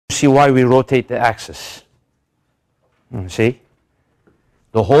see why we rotate the axis. See?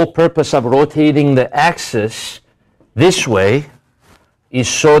 The whole purpose of rotating the axis this way is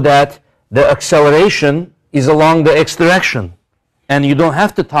so that the acceleration is along the x direction. And you don't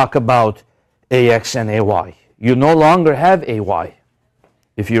have to talk about ax and ay. You no longer have ay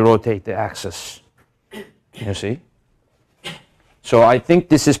if you rotate the axis. You see? So I think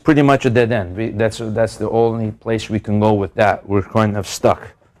this is pretty much a dead end. That's the only place we can go with that. We're kind of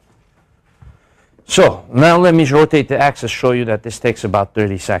stuck. So now let me rotate the axis, show you that this takes about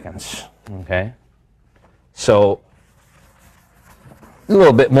 30 seconds. Okay? So a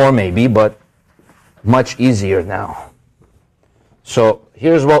little bit more maybe, but much easier now. So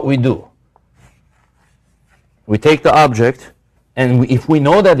here's what we do. We take the object, and if we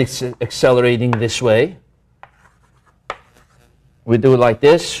know that it's accelerating this way, we do like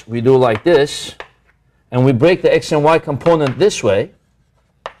this, we do like this, and we break the x and y component this way.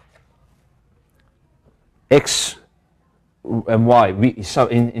 X and y,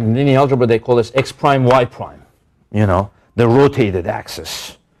 in linear algebra they call this x prime, y prime, you know, the rotated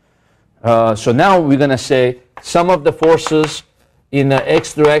axis. So now we're going to say sum of the forces in the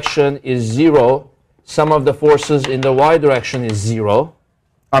x direction is 0, sum of the forces in the y direction is 0.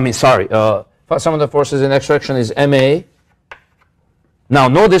 Sum of the forces in x direction is ma. Now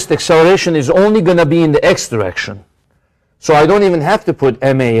notice the acceleration is only going to be in the x direction. So I don't even have to put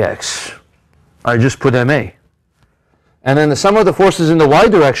max. I just put ma. And then the sum of the forces in the y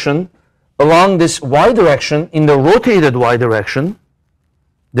direction, along this y direction, in the rotated y direction,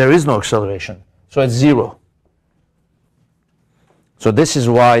 there is no acceleration. So it's 0. So this is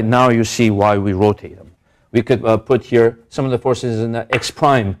why now you see why we rotate them. We could put here some of the forces in the x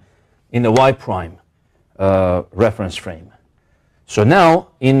prime, in the y prime reference frame. So now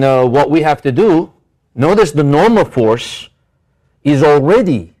in what we have to do, notice the normal force is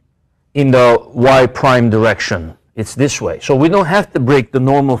already in the y prime direction. It's this way. So we don't have to break the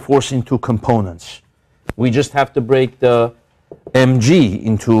normal force into components. We just have to break the mg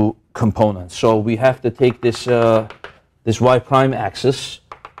into components. So we have to take this this y prime axis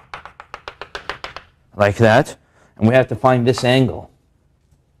like that, and we have to find this angle.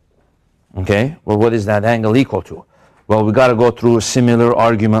 Okay, well, what is that angle equal to? Well, we got to go through a similar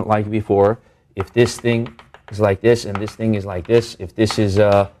argument like before. If this thing is like this and this thing is like this, if this is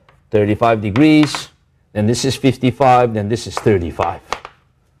 35 degrees, then this is 55, then this is 35.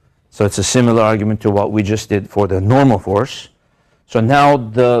 So it's a similar argument to what we just did for the normal force. So now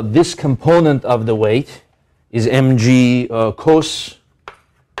this component of the weight is mg cos,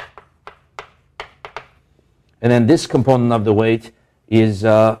 and then this component of the weight is,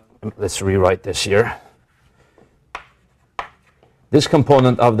 let's rewrite this here. This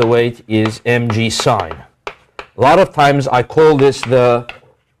component of the weight is mg sine. A lot of times I call this the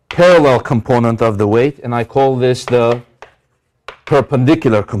parallel component of the weight, and I call this the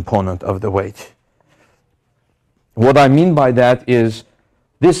perpendicular component of the weight. What I mean by that is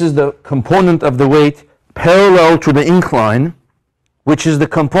this is the component of the weight parallel to the incline, which is the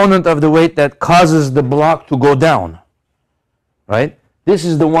component of the weight that causes the block to go down, right? This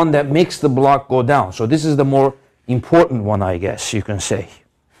is the one that makes the block go down. So this is the more important one, I guess you can say.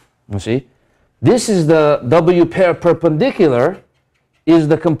 You see? This is the W pair perpendicular is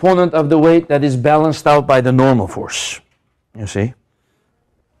the component of the weight that is balanced out by the normal force. You see?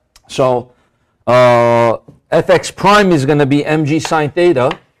 So fx prime is going to be mg sine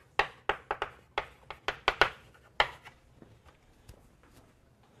theta.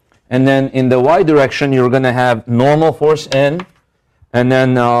 And then in the y direction, you're going to have normal force n, and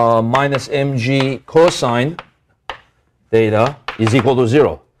then minus mg cosine theta is equal to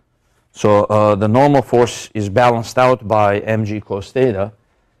 0. So the normal force is balanced out by mg cos theta.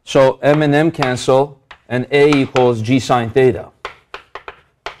 So m and m cancel, and a equals g sine theta.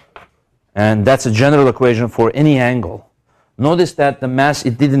 And that's a general equation for any angle. Notice that the mass,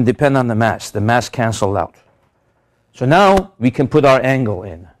 it didn't depend on the mass. The mass canceled out. So now we can put our angle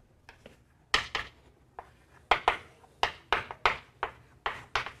in.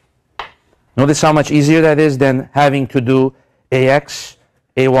 Notice how much easier that is than having to do ax,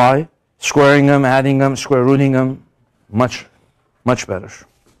 ay, squaring them, adding them, square rooting them. Much better.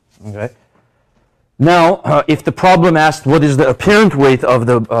 Okay. Now, if the problem asked what is the apparent weight of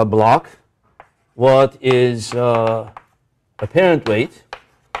the block, what is apparent weight?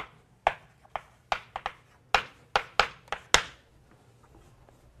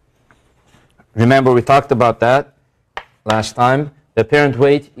 Remember, we talked about that last time. The apparent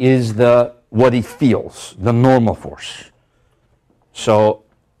weight is what it feels, the normal force. So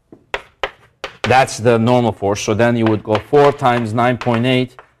that's the normal force. So then you would go 4 times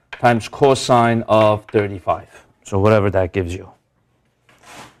 9.8 times cosine of 35. So whatever that gives you.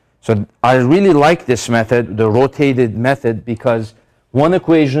 So I really like this method, the rotated method, because one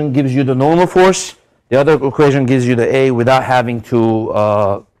equation gives you the normal force, the other equation gives you the A without having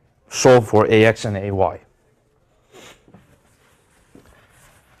to solve for AX and AY.